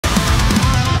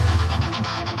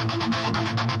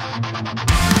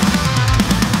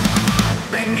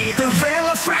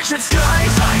Shattered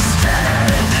skies I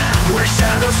stand, where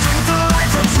shadows stream the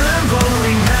light from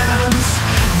trembling hands.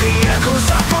 The echoes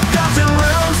of forgotten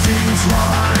realms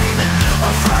entwine,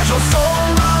 a fragile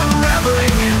soul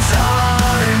unraveling in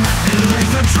time.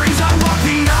 Like the dreams I walk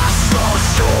the astral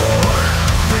shore,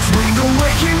 between the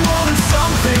waking world and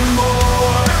something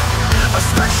more. A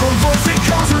spectral voice that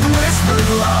comes with whispered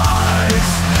lies.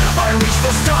 I reach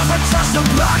the stars but touch the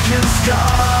blackened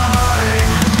sky.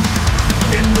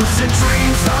 In lucid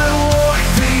dreams I walk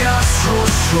the astral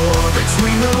shore,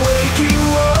 between the waking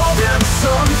world and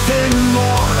something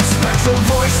more. A spectral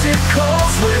voice it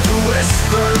calls with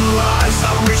whispered lies.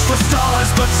 I reach the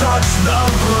stars but touch the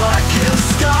blackened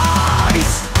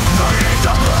skies. Beneath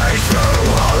the blaze through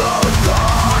hollow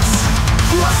thoughts,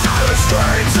 a silence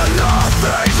screams and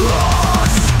nothing's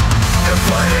lost. In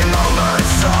fleeting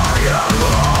moments I am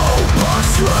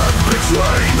hopeless, left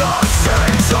between the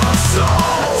saints of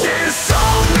soul.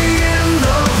 Dissolve me in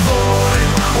the void,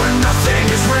 where nothing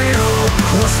is real,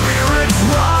 where spirits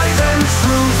rise and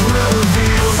truth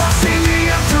reveals. I see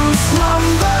the end through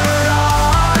slumbered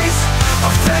eyes, a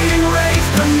fading wraith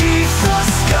beneath the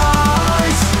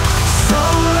skies. So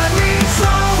let me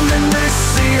drown in this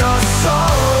sea of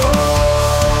sorrow.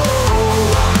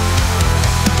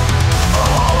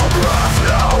 All breath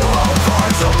now, all by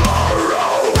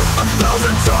tomorrow. A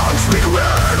thousand tongues speak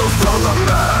riddles from the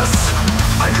mess.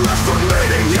 I grasp for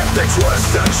meaning, yet they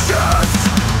twist and shift.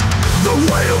 The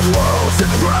weight of worlds it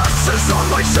presses on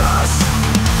my chest.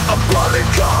 A bloody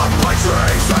cup, my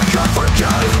dreams I can't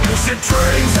forget.